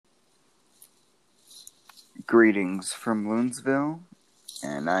Greetings from Loonsville,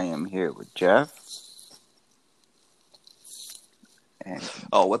 and I am here with Jeff. And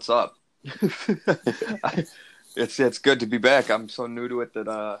Oh, what's up? It's good to be back. I'm so new to it that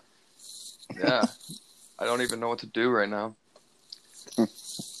I don't even know what to do right now.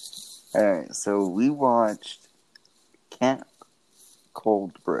 Alright, so we watched Camp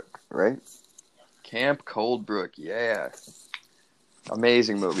Brook, right? Camp Brook, yeah.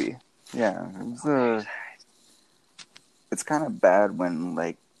 Amazing movie. Yeah, it's kind of bad when,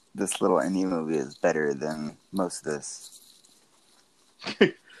 like, this little indie movie is better than most of this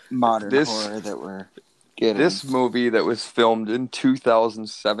modern horror that we're getting. This movie that was filmed in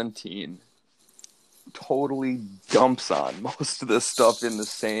 2017 totally dumps on most of this stuff in the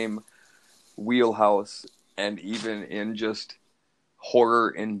same wheelhouse, and even in just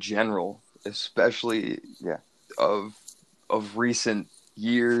horror in general, especially of recent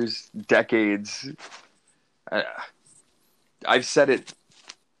years, decades. I've said it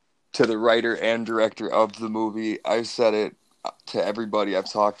to the writer and director of the movie. I've said it to everybody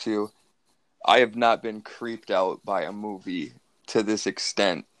I've talked to. I have not been creeped out by a movie to this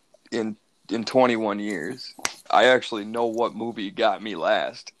extent in 21 years. I actually know what movie got me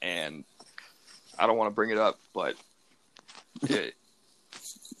last, and I don't want to bring it up, but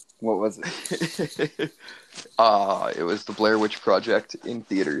what was it? It was the Blair Witch Project in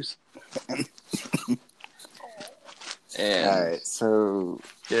theaters. And alright, so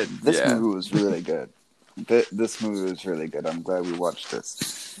this movie was really good. This movie was really good. I'm glad we watched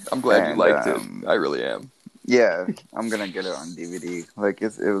this. I'm glad you liked it. I really am. Yeah, I'm gonna get it on DVD. Like,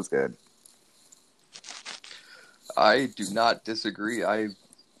 it was good. I do not disagree. I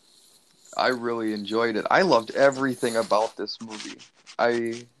really enjoyed it. I loved everything about this movie.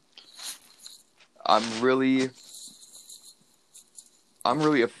 I'm really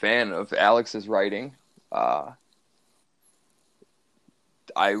a fan of Alex's writing.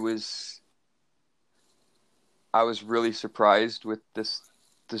 I was really surprised with this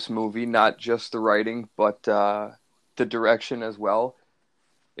movie, not just the writing, but the direction as well.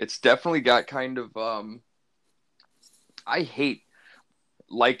 It's definitely got kind of I hate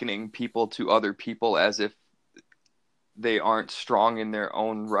likening people to other people as if they aren't strong in their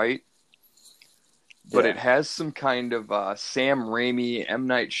own right. But it has some kind of Sam Raimi, M.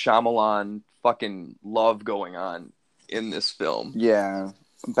 Night Shyamalan fucking love going on in this film. Yeah,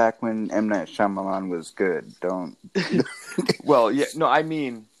 back when M. Night Shyamalan was good. Don't. Well, yeah, no, I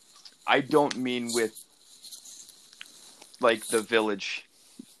don't mean with, like, The Village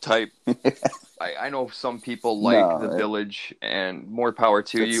type. I know some people like The Village, and more power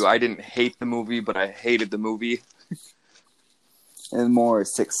to you. I didn't hate the movie, but I hated the movie. And more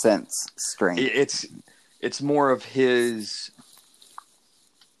Sixth Sense strength. It's more of his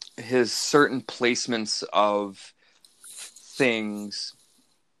certain placements of things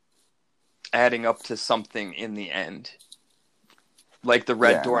adding up to something in the end. Like the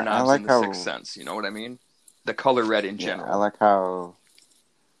red doorknobs in the Sixth Sense, you know what I mean? The color red in general.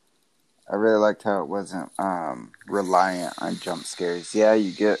 I really liked how it wasn't reliant on jump scares. Yeah,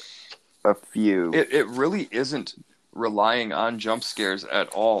 you get a few. It really isn't relying on jump scares at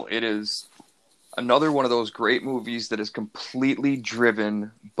all. It is another one of those great movies that is completely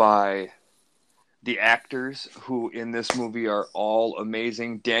driven by the actors, who in this movie are all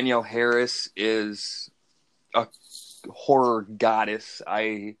amazing. Danielle Harris is a horror goddess.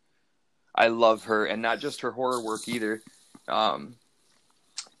 I love her, and not just her horror work either.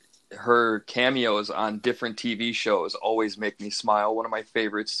 Her cameos on different TV shows always make me smile. One of my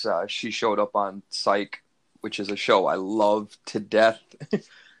favorites, she showed up on Psych, which is a show I love to death.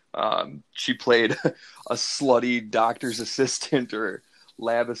 She played a slutty doctor's assistant, or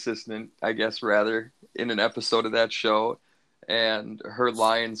lab assistant, I guess, rather, in an episode of that show. And her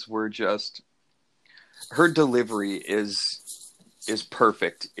lines were just... Her delivery is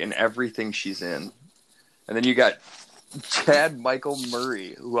perfect in everything she's in. And then you got Chad Michael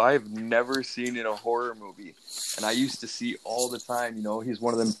Murray, who I've never seen in a horror movie. And I used to see all the time, he's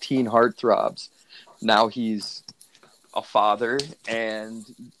one of them teen heartthrobs. Now he's a father and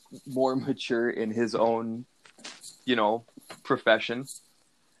more mature in his own, profession.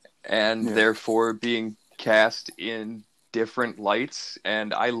 And therefore being cast in different lights.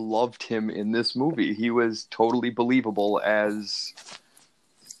 And I loved him in this movie. He was totally believable as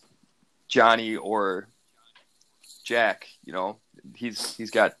Johnny or Jack.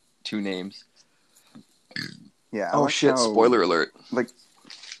 He's got two names. Yeah. Oh, shit! Spoiler alert.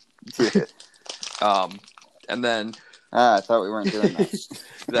 And then I thought we weren't doing that.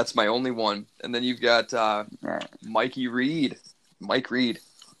 That's my only one. And then you've got Mike Reed,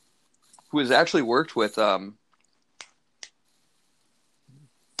 who has actually worked with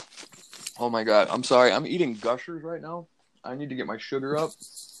Oh my god, I'm sorry. I'm eating Gushers right now. I need to get my sugar up.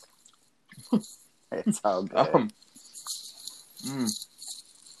 It's all good. Mm.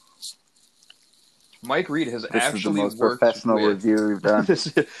 Mike Reed has This is the actually most worked professional with review we've done.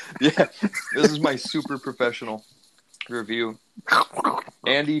 this is my super professional review.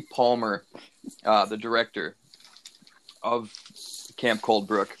 Andy Palmer, the director of Camp Cold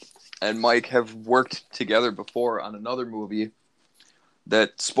Brook, and Mike have worked together before on another movie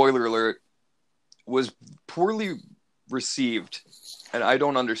that, spoiler alert, was poorly received, and I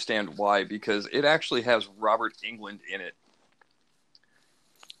don't understand why, because it actually has Robert Englund in it.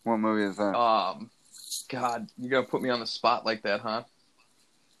 What movie is that? God, you're gonna put me on the spot like that, huh?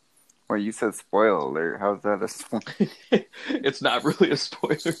 Well, you said spoiler alert. How's that a spoiler? It's not really a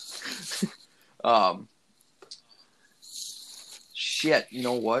spoiler. Shit, you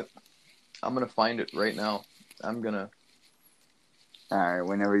know what? I'm gonna find it right now. I'm gonna. All right,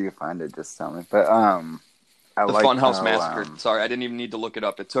 whenever you find it, just tell me. But I The like Funhouse how Massacre. Sorry, I didn't even need to look it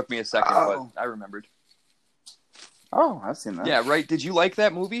up. It took me a second, but I remembered. Oh, I've seen that. Yeah, right. Did you like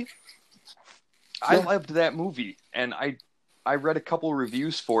that movie? I Yeah. loved that movie, and I read a couple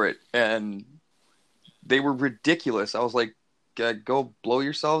reviews for it, and they were ridiculous. I was like, go blow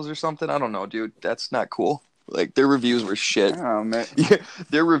yourselves or something. I don't know, dude. That's not cool. Like, their reviews were shit. Oh, man. Yeah,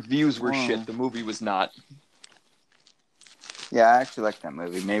 their reviews were shit. The movie was not. Yeah, I actually like that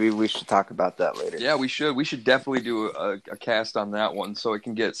movie. Maybe we should talk about that later. Yeah, we should. We should definitely do a cast on that one so it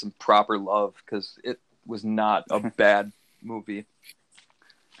can get some proper love, because it was not a bad movie.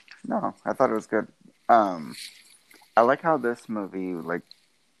 No, I thought it was good. I like how this movie, like,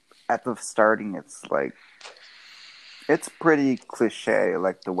 at the starting, it's like, it's pretty cliche,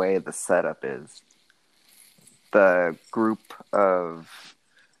 like the way the setup is. The group of...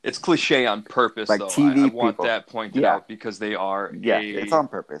 It's cliche on purpose, like though. TV I want people. that pointed out, because they are it's on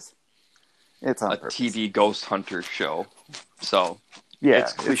purpose. It's on purpose. TV ghost hunter show. So, yeah,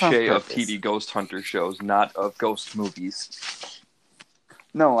 it's cliche of TV ghost hunter shows, not of ghost movies.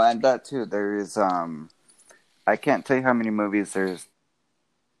 No, and that too. There is, I can't tell you how many movies there's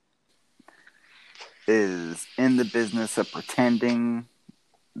is in the business of pretending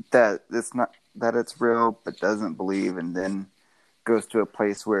that it's real, but doesn't believe, and then goes to a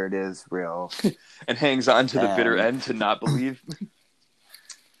place where it is real and hangs on to the bitter end to not believe.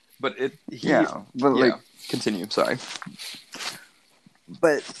 But continue. Sorry,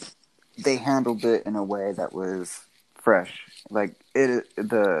 but they handled it in a way that was fresh. Like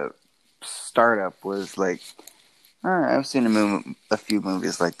the startup was like, all right, I've seen a few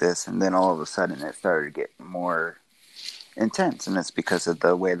movies like this, and then all of a sudden it started to get more intense, and it's because of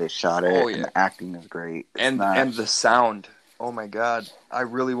the way they shot it, and the acting is great. And the sound. Oh my god, I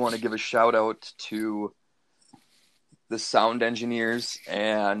really want to give a shout out to the sound engineers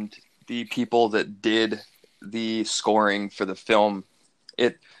and the people that did the scoring for the film.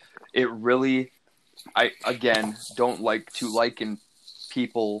 It really, I again don't like to liken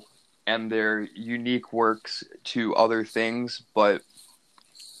people and their unique works to other things, but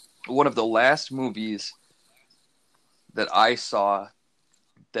one of the last movies that I saw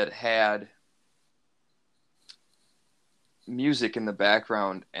that had music in the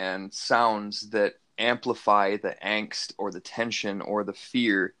background and sounds that amplify the angst or the tension or the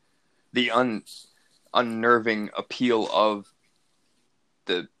fear, the unnerving appeal of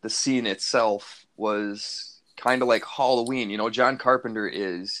the scene itself, was kind of like Halloween. You know, John Carpenter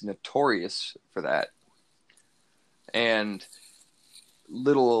is notorious for that. And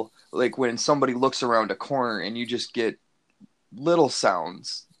little, like when somebody looks around a corner and you just get little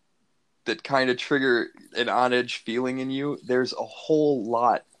sounds that kind of trigger an on-edge feeling in you, there's a whole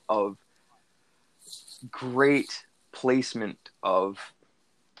lot of great placement of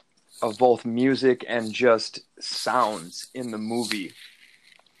both music and just sounds in the movie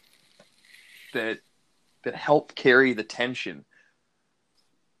that help carry the tension.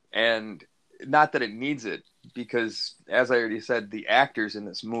 And not that it needs it, because as I already said, the actors in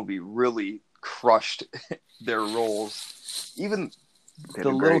this movie really crushed their roles. Even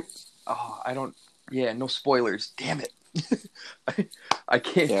the little no spoilers, damn it. I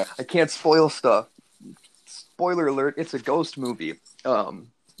can't spoil stuff. Spoiler alert, it's a ghost movie. I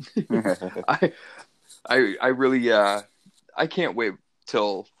really I can't wait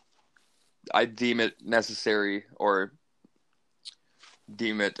till I deem it necessary or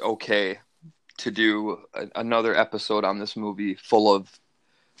deem it okay to do another episode on this movie full of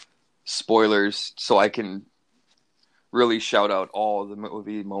spoilers, so I can really shout out all the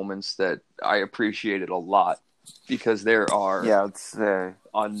movie moments that I appreciated a lot, because there are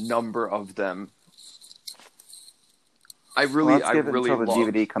a number of them. Well, I let's give it really until the love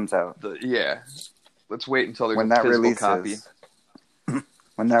DVD comes out. yeah. Let's wait until there's a When that physical copy. releases,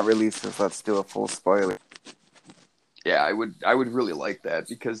 when that releases, let's do a full spoiler. Yeah, I would really like that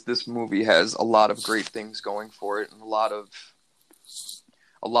because this movie has a lot of great things going for it and a lot of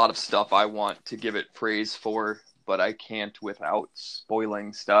stuff I want to give it praise for, but I can't without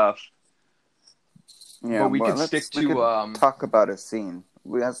spoiling stuff. Yeah, But we well, could stick we to could talk about a scene.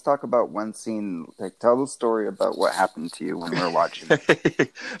 Let's talk about one scene. Like, tell the story about what happened to you when we were watching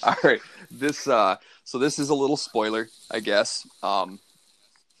it. All right. This so this is a little spoiler, I guess.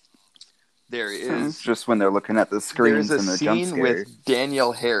 There It's is just when they're looking at the there's screens a and the jump scene scare. with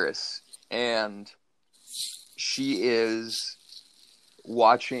Danielle Harris, and she is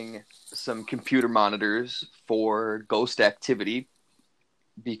watching some computer monitors for ghost activity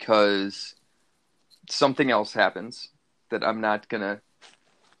because something else happens that I'm not gonna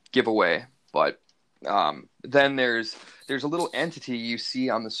give away. But then there's a little entity you see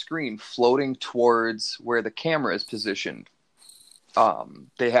on the screen floating towards where the camera is positioned.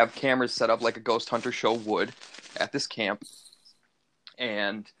 They have cameras set up like a ghost hunter show would at this camp,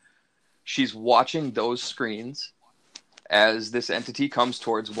 and she's watching those screens as this entity comes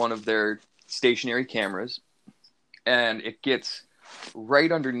towards one of their stationary cameras, and it gets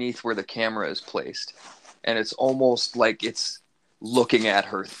right underneath where the camera is placed, and it's almost like it's looking at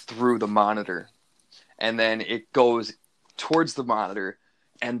her through the monitor, and then it goes towards the monitor,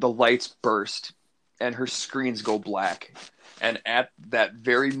 and the lights burst, and her screens go black, and at that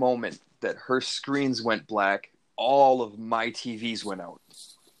very moment that her screens went black, all of my TVs went out.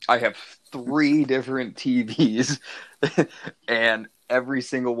 I have 3 different TVs, and every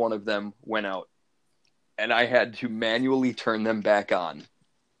single one of them went out. And I had to manually turn them back on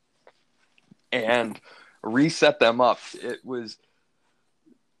and reset them up. It was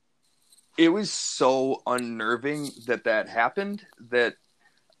so unnerving that happened that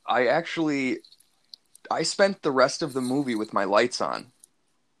I spent the rest of the movie with my lights on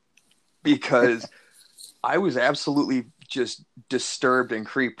because I was absolutely just disturbed and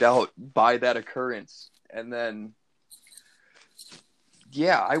creeped out by that occurrence. And then,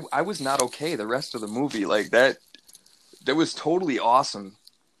 yeah, I was not okay the rest of the movie. Like that was totally awesome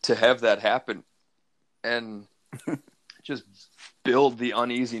to have that happen and just build the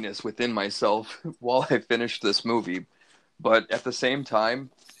uneasiness within myself while I finished this movie. But at the same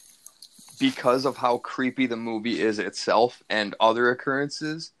time, because of how creepy the movie is itself and other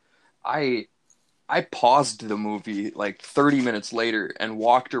occurrences, I I paused the movie like 30 minutes later and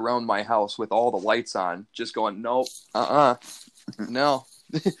walked around my house with all the lights on, just going, nope, no,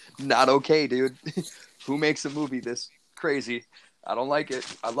 not okay, dude. Who makes a movie this crazy? I don't like it.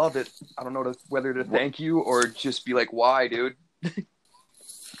 I love it. I don't know whether to thank you or just be like, why, dude?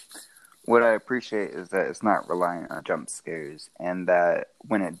 What I appreciate is that it's not reliant on jump scares, and that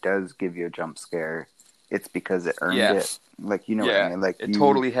when it does give you a jump scare, it's because it earned Yeah. it. Like, you know what I Yeah, mean? Like, it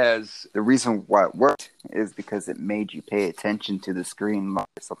totally has. the reason why it worked is because it made you pay attention to the screen for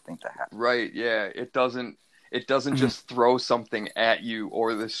something to happen. Right, yeah. It doesn't just throw something at you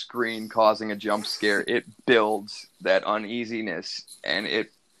or the screen causing a jump scare. It builds that uneasiness, and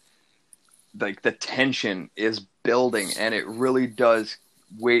it, like, the tension is building, and it really does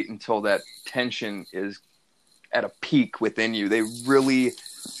wait until that tension is at a peak within you. They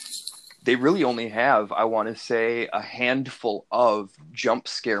really only have, I want to say, a handful of jump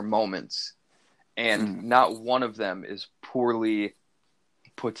scare moments, and not one of them is poorly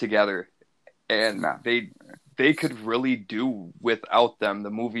put together. And No. they could really do without them. The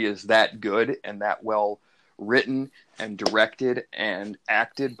movie is that good and that well written and directed and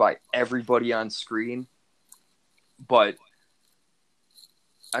acted by everybody on screen. But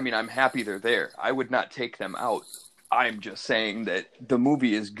I mean, I'm happy they're there. I would not take them out. I'm just saying that the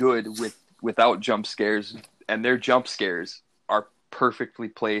movie is good without jump scares, and their jump scares are perfectly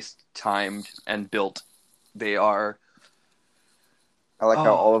placed, timed, and built. They are. I like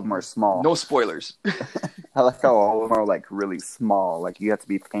how all of them are small. No spoilers. I like how all of them are, like, really small. Like, you have to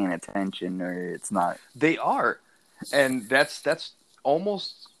be paying attention or it's not. They are. And that's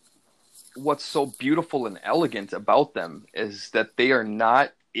almost what's so beautiful and elegant about them is that they are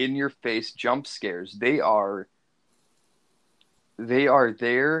not in your face jump scares. They are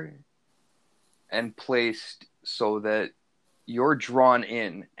there and placed so that you're drawn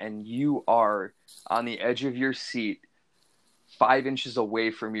in and you are on the edge of your seat 5 inches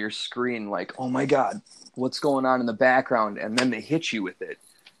away from your screen, like, oh my God, what's going on in the background? And then they hit you with it.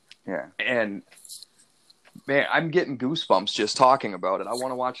 Yeah. And man, I'm getting goosebumps just talking about it. I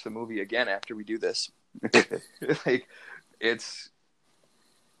want to watch the movie again after we do this. Like,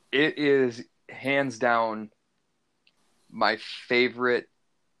 it is hands down my favorite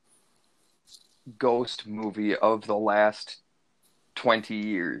ghost movie of the last 20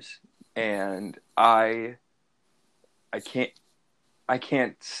 years, and I can't I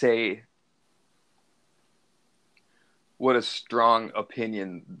can't say what a strong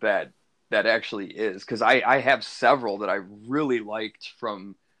opinion that actually is, because I have several that I really liked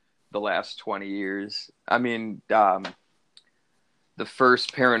from the last 20 years. I mean, the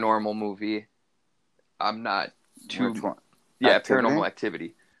first paranormal movie, I'm not Which too, one? yeah, Activity? Paranormal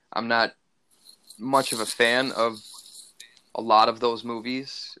Activity. I'm not much of a fan of a lot of those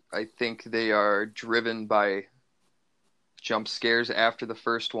movies. I think they are driven by jump scares after the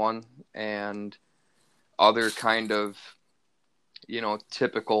first one and other kind of,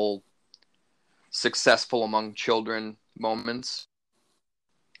 typical successful among children moments.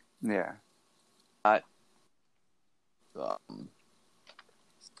 Yeah. Not um,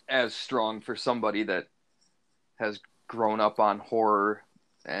 as strong for somebody that has grown up on horror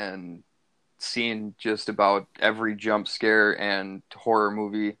and seen just about every jump scare and horror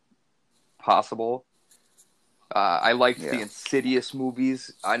movie possible. I liked the Yeah. Insidious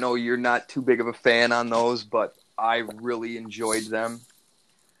movies. I know you're not too big of a fan on those, but I really enjoyed them.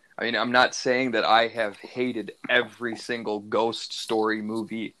 I mean, I'm not saying that I have hated every single ghost story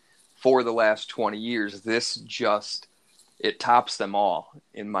movie for the last 20 years. This just, it tops them all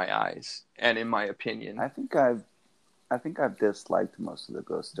in my eyes and in my opinion. I think I've disliked most of the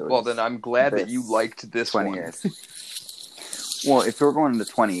ghost Well, then stories I'm glad that you this liked this 20 one. years. Well, if we're going to the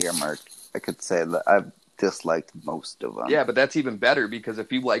 20-year mark, I could say that I've disliked most of them. Yeah, but that's even better, because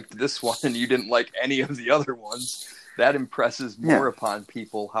if you liked this one and you didn't like any of the other ones, that impresses more Yeah. upon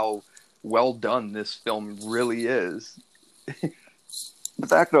people how well done this film really is. But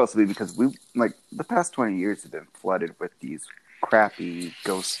that could also be because the past 20 years have been flooded with these crappy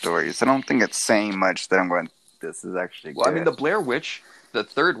ghost stories. I don't think it's saying much that I'm going, this is actually Well, I mean, the good. Blair Witch, the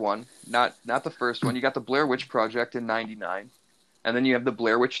third one, not the first one. You got the Blair Witch Project in '99, and then you have the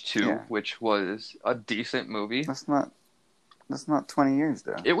Blair Witch 2, Yeah. which was a decent movie. That's not 20 years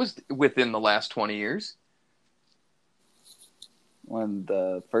though. It was within the last 20 years. When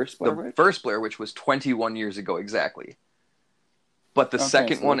the first Blair The Witch? first Blair Witch was 21 years ago exactly. But the Okay,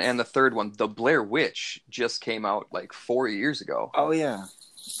 second so one that's... and the third one, the Blair Witch, just came out like 4 years ago. Oh, yeah.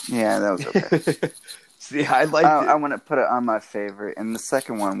 Yeah, that was okay. See, I I, liked I it. want to put it on my favorite, and the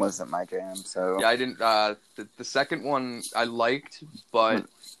second one wasn't my jam, so... Yeah, I didn't. The second one I liked, but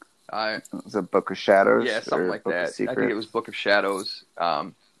Was it Book of Shadows yeah, something or like Book of that. I think it Secrets? was Book of Shadows.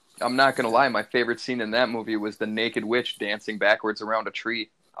 I'm not gonna lie, my favorite scene in that movie was the naked witch dancing backwards around a tree.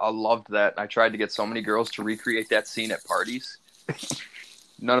 I loved that. I tried to get so many girls to recreate that scene at parties.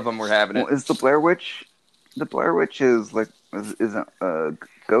 None of them were having Well, it. is the Blair Witch... The Blair Witch isn't a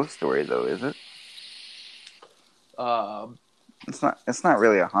ghost story, though, is it? Uh, It's not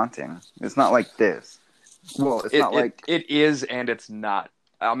really a haunting. It's not like this. Well, it's it, not it like... it is and it's not.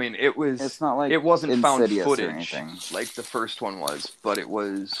 I mean, It's not like it wasn't found Insidious or footage anything. like the first one was, but it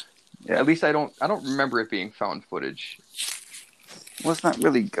was. Yeah. At least I don't remember it being found footage. Well, it's not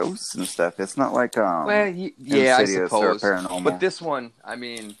really ghosts and stuff. It's not like Well, yeah, I Insidious or suppose. But Paranormal. this one, I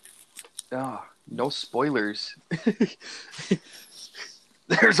mean, no spoilers.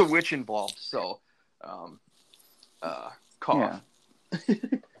 There's a witch involved, so um, cough. Yeah.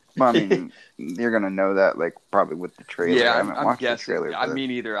 Well, I mean, you're gonna know that probably with the trailer. Yeah, I haven't I'm watched the guessing. trailer, I but mean,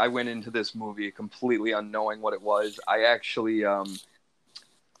 either I went into this movie completely unknowing what it was. I actually,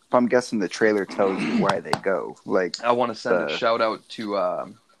 I'm guessing the trailer tells you why they go. I want to send a shout out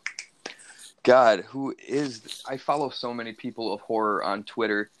to God, who is... I follow so many people of horror on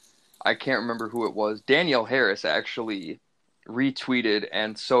Twitter. I can't remember who it was. Danielle Harris actually retweeted,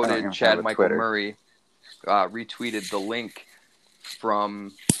 and so I don't did even Chad have a Michael Twitter. Murray. Retweeted the link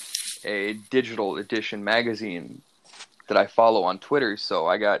from a digital edition magazine that I follow on Twitter. So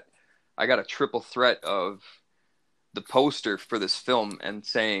I got a triple threat of the poster for this film and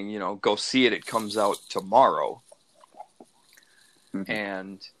saying, go see it. It comes out tomorrow. Mm-hmm.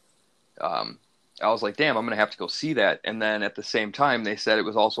 And I was like, damn, I'm going to have to go see that. And then at the same time, they said it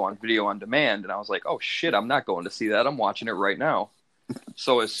was also on video on demand. And I was like, oh, shit, I'm not going to see that. I'm watching it right now.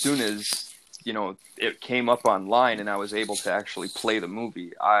 So as soon as, it came up online and I was able to actually play the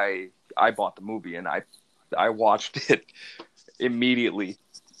movie, I bought the movie and I watched it immediately.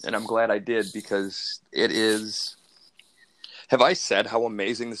 And I'm glad I did, because it is... Have I said how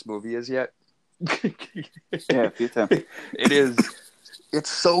amazing this movie is yet? Yeah, a few times. It is... It's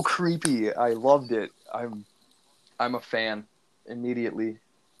so creepy. I loved it. I'm a fan immediately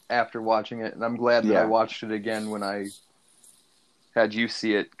after watching it, and I'm glad that I watched it again when I had you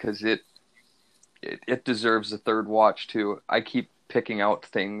see it, because it deserves a third watch too. I keep picking out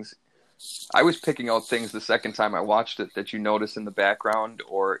things. I was picking out things the second time I watched it that you notice in the background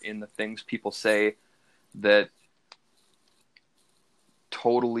or in the things people say that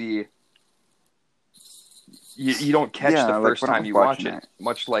totally you don't catch the Yeah, like first when I time was you watch watching it. it.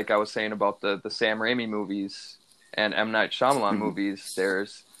 Much like I was saying about the Sam Raimi movies and M. Night Shyamalan Hmm. movies,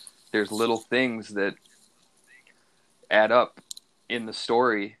 there's little things that add up in the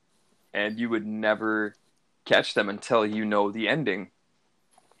story, and you would never catch them until you know the ending.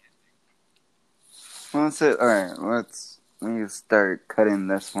 Well, that's it. All right, let me start cutting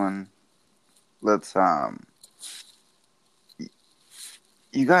this one. Let's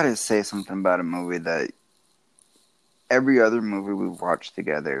you gotta say something about a movie that every other movie we watch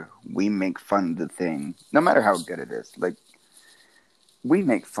together, we make fun of the thing, no matter how good it is. Like we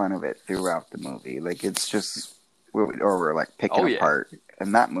make fun of it throughout the movie. Like it's just, or we're like picking Oh yeah, apart.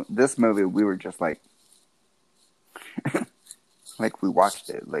 And this movie, we were just like we watched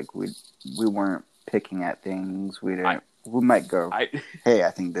it. Like we weren't picking at things. We I didn't. We might go, I hey,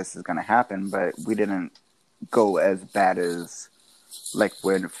 I think this is gonna happen, but we didn't go as bad as like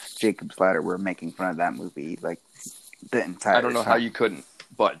when Jacob's Ladder were making fun of that movie like the I entire don't know how you time. couldn't,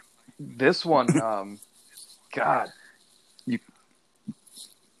 but this one, God, You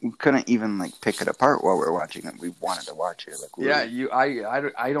we couldn't even like pick it apart while we were watching it. We wanted to watch it. Like yeah, we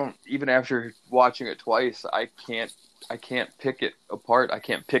I don't even after watching it twice, I can't pick it apart. I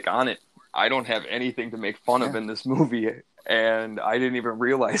can't pick on it. I don't have anything to make fun of yeah. in this movie, and I didn't even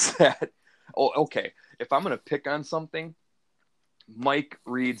realize that. Oh, okay. If I'm gonna pick on something, Mike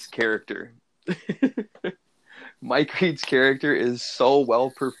Reed's character. Mike Reed's character is so well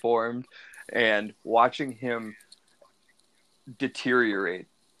performed, and watching him deteriorate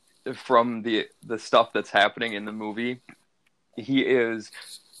from the stuff that's happening in the movie, he is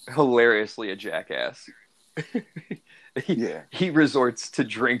hilariously a jackass. Yeah. He resorts to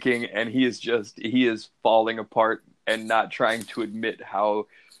drinking, and he is falling apart and not trying to admit how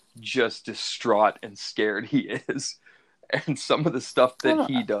just distraught and scared he is. And some of the stuff I that don't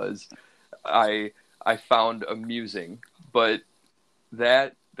he does, I I found amusing, but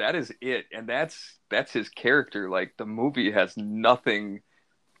that is it, and that's his character. Like the movie has nothing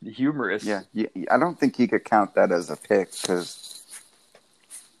Yeah, humorous. I don't think you could count that as a pick because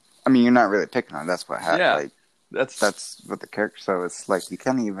I mean you're not really picking on it. That's what Yeah, like that's that's what the character. So it's like you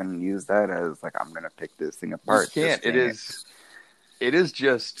can't even use that as like I'm gonna pick this thing you apart. can't. This thing is It is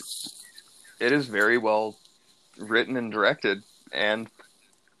just it is very well written and directed and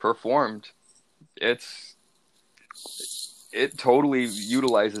performed. It's it totally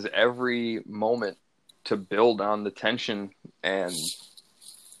utilizes every moment to build on the tension, and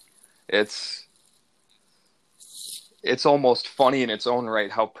it's it's almost funny in its own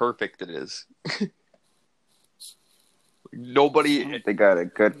right how perfect it is. Nobody they got a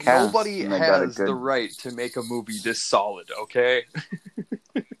good cast nobody and they got a has the good right to make a movie this solid, okay?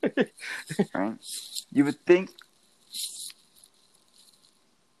 right. You would think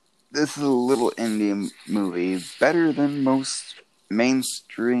this is a little indie movie better than most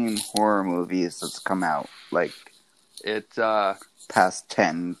mainstream horror movies that's come out like It past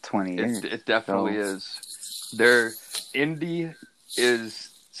 10, 20 years. it definitely So is. Their indie is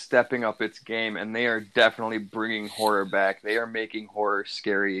stepping up its game, and they are definitely bringing horror back. They are making horror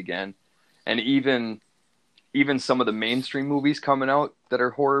scary again, and even some of the mainstream movies coming out that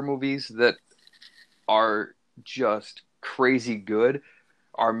are horror movies that are just crazy good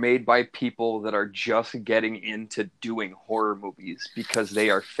are made by people that are just getting into doing horror movies because they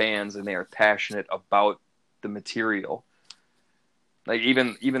are fans and they are passionate about the material. Like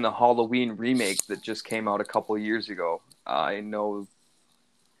even the Halloween remake that just came out a couple of years ago. I know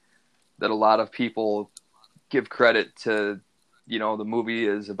that a lot of people give credit to, the movie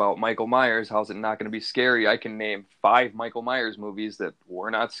is about Michael Myers. How's it not going to be scary? I can name 5 Michael Myers movies that were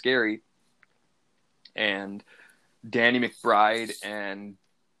not scary, and Danny McBride and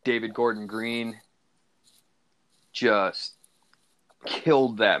David Gordon Green just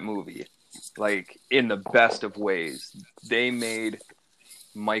killed that movie, like in the best of ways. They made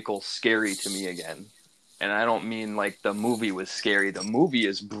Michael scary to me again. And I don't mean like the movie was scary. The movie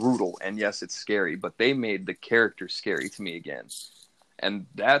is brutal, and yes, it's scary, but they made the character scary to me again. And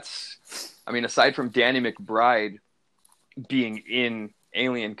I mean, aside from Danny McBride being in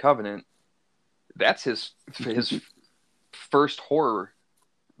Alien Covenant, that's his first horror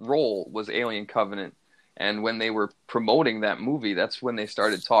role was Alien Covenant. And when they were promoting that movie, that's when they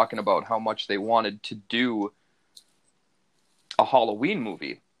started talking about how much they wanted to do a Halloween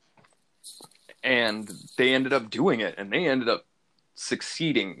movie. And they ended up doing it, and they ended up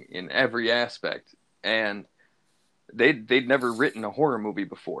succeeding in every aspect, and they'd never written a horror movie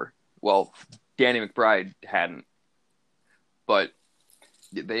before. Well, Danny McBride hadn't, but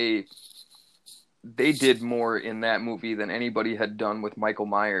they they did more in that movie than anybody had done with Michael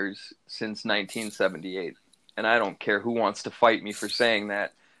Myers since 1978. And I don't care who wants to fight me for saying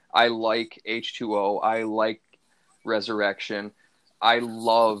that. I like H2O. I like Resurrection. I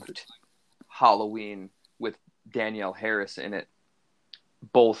loved Halloween with Danielle Harris in it.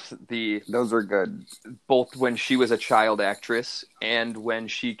 Those are good. Both when she was a child actress and when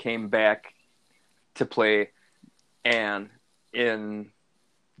she came back to play Anne in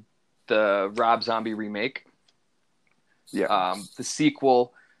the Rob Zombie remake. Yeah. The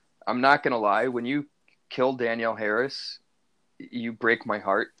sequel, I'm not going to lie, when you kill Danielle Harris, you break my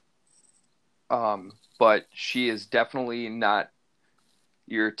heart. But she is definitely not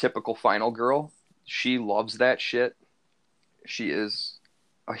your typical final girl. She loves that shit. She is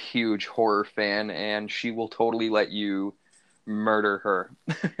a huge horror fan, and she will totally let you murder her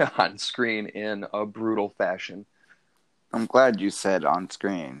on screen in a brutal fashion. I'm glad you said on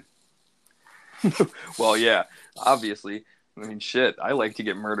screen. Well, yeah, obviously. I mean, shit, I like to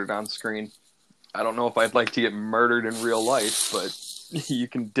get murdered on screen. I don't know if I'd like to get murdered in real life, but you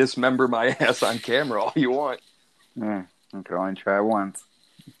can dismember my ass on camera all you want. Yeah, I can only try once.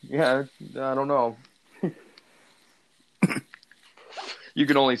 Yeah, I don't know. You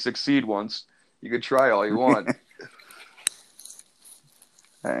can only succeed once. You could try all you want.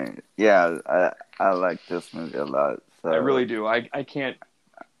 I like this movie a lot. So. I really do. I can't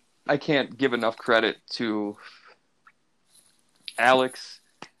give enough credit to Alex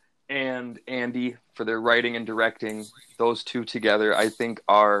and Andy for their writing and directing. Those two together, I think,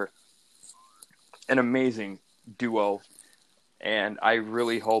 are an amazing duo. And I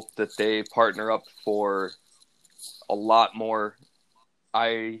really hope that they partner up for a lot more.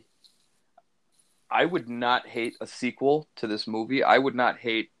 I would not hate a sequel to this movie. I would not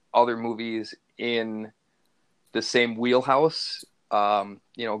hate other movies in the same wheelhouse,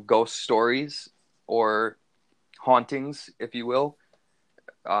 ghost stories or hauntings, if you will.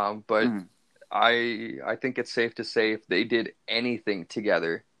 But I think it's safe to say if they did anything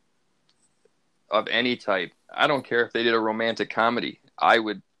together of any type, I don't care if they did a romantic comedy. I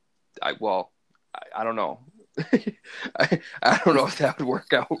don't know. I don't know if that would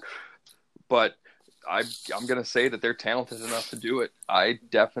work out, but I'm gonna say that they're talented enough to do it. I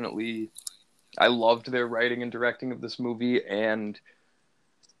loved their writing and directing of this movie, and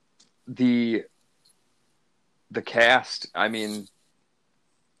the cast. I mean,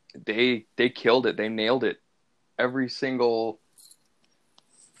 they killed it. They nailed it. Every single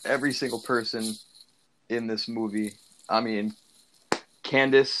person in this movie. I mean,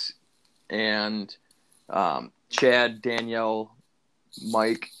 Candace and Chad, Danielle,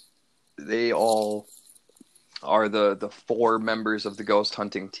 Mike, they all are the four members of the ghost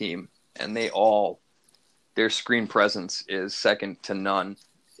hunting team, and their screen presence is second to none,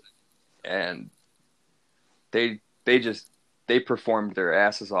 and they performed their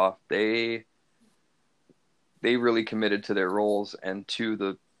asses off. They really committed to their roles and to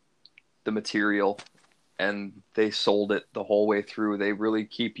the material, and they sold it the whole way through. They really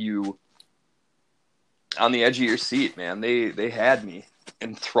keep you on the edge of your seat, man. They had me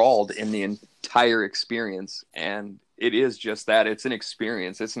enthralled in the entire experience, and it is just that. It's an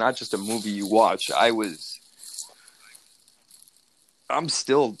experience. It's not just a movie you watch. I'm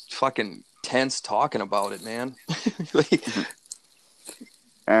still fucking tense talking about it, man.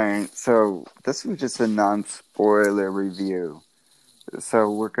 Alright, so this was just a non-spoiler review.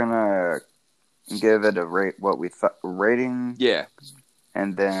 So we're gonna give it a rating. Yeah.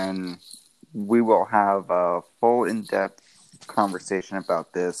 And then we will have a full in-depth conversation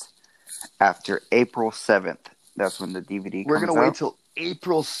about this after April 7th. That's when the DVD We're comes going to out. wait till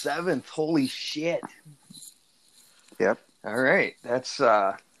April 7th. Holy shit. Yep. All right. That's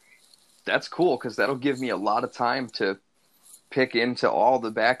cool, because that'll give me a lot of time to pick into all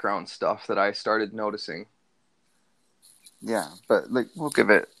the background stuff that I started noticing. Yeah, but we'll give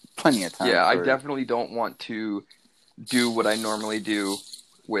it plenty of time. Yeah, I definitely don't want to do what I normally do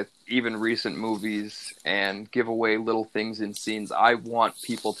with even recent movies and give away little things in scenes. I want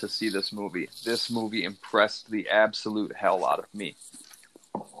people to see this movie. This movie impressed the absolute hell out of me.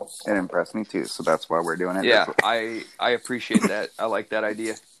 It impressed me too, so that's why we're doing it. Yeah, I appreciate that. I like that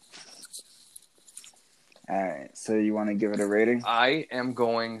idea. Alright, so you want to give it a rating? I am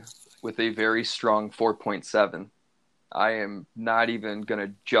going with a very strong 4.7. I am not even going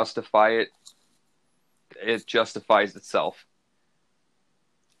to justify it. It justifies itself.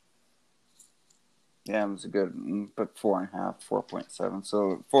 Yeah, it was a good, but 4.5, 4.7.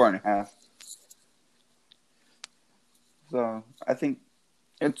 So 4.5. So I think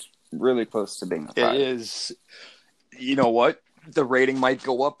it's really close to being a It 5. is. You know what? The rating might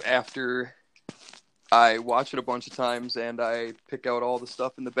go up after I watch it a bunch of times and I pick out all the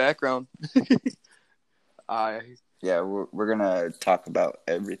stuff in the background. I Yeah, we're gonna talk about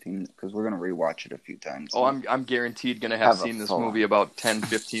everything because we're gonna rewatch it a few times and I'm guaranteed gonna have have a seen this full movie on. about 10,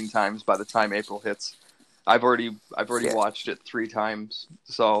 15 times by the time April hits. I've already Yeah. watched it 3 times,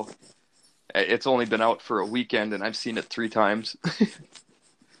 so it's only been out for a weekend and I've seen it 3 times.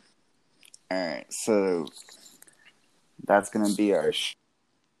 All right. So that's gonna be our.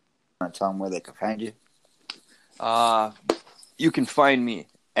 Want to tell them where they can find you? uh you can find me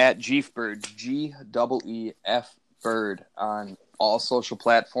at Geefbird, GEEF Bird, on all social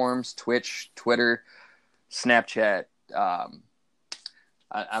platforms: Twitch, Twitter, Snapchat.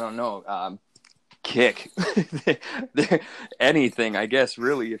 I don't know. Kick, anything. I guess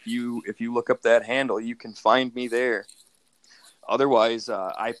really, if you look up that handle, you can find me there. Otherwise,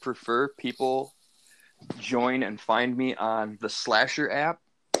 I prefer people join and find me on the Slasher app.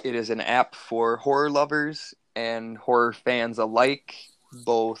 It is an app for horror lovers and horror fans alike,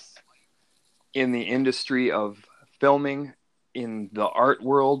 both in the industry of filming, in the art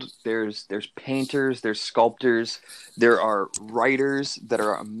world. There's painters, there's sculptors, there are writers that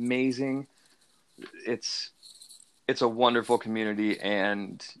are amazing. It's it's a wonderful community,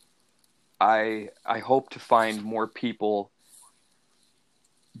 and I hope to find more people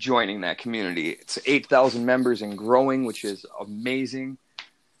joining that community. It's 8,000 members and growing, which is amazing.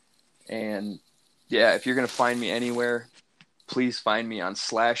 And yeah, if you're gonna find me anywhere, please find me on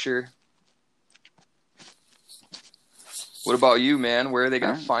Slasher. What about you, man? Where are they All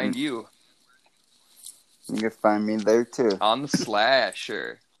gonna right. find you? You can find me there too. On the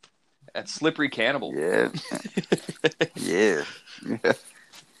Slasher at Slippery Cannibal. Yeah. Yeah. Yeah.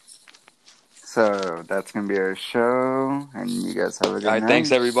 So that's gonna be our show, and you guys have a All good right, thanks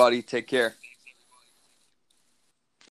night. everybody. Take care.